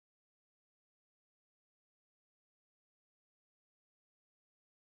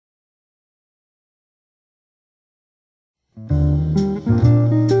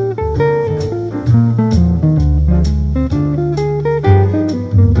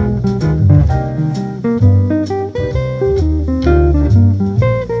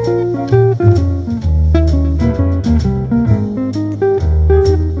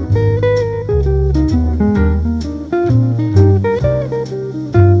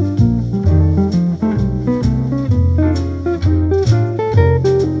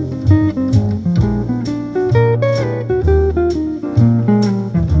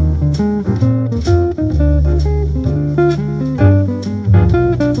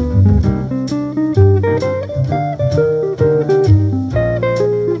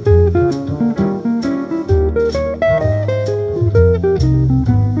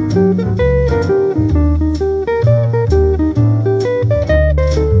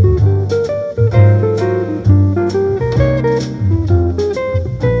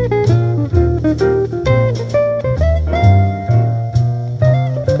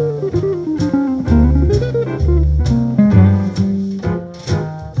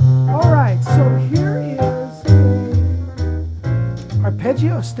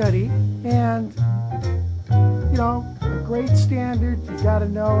Arpeggio study, and you know, a great standard, you got to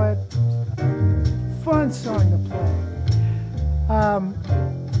know it. Fun song to play.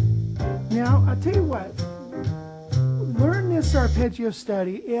 Now I'll tell you what, learn this arpeggio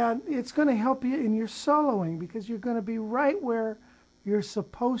study and it's going to help you in your soloing, because you're going to be right where you're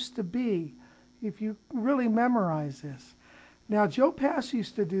supposed to be if you really memorize this. Now Joe Pass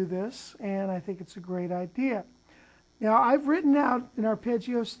used to do this, and I think it's a great idea. Now, I've written out an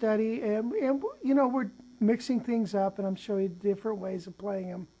arpeggio study, and you know, we're mixing things up, and I'm showing you different ways of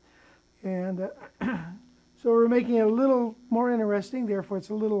playing them. And so we're making it a little more interesting, therefore it's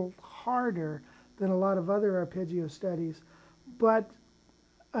a little harder than a lot of other arpeggio studies. But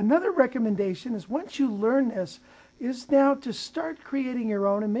another recommendation is, once you learn this, is now to start creating your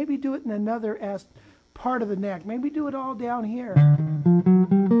own, and maybe do it in another part of the neck. Maybe do it all down here.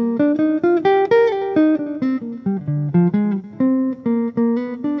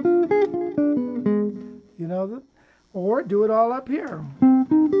 Or do it all up here.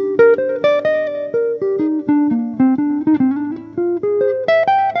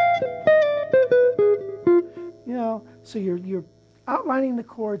 You know, so you're outlining the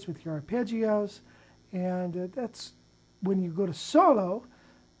chords with your arpeggios, and that's when you go to solo,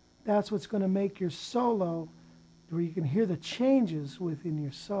 that's what's going to make your solo where you can hear the changes within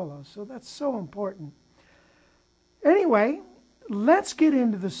your solo. So that's so important. Anyway, let's get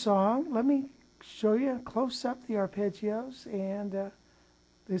into the song. Let me show you close up the arpeggios, and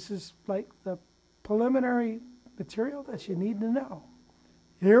this is like the preliminary material that you need to know.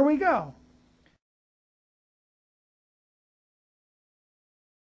 Here we go.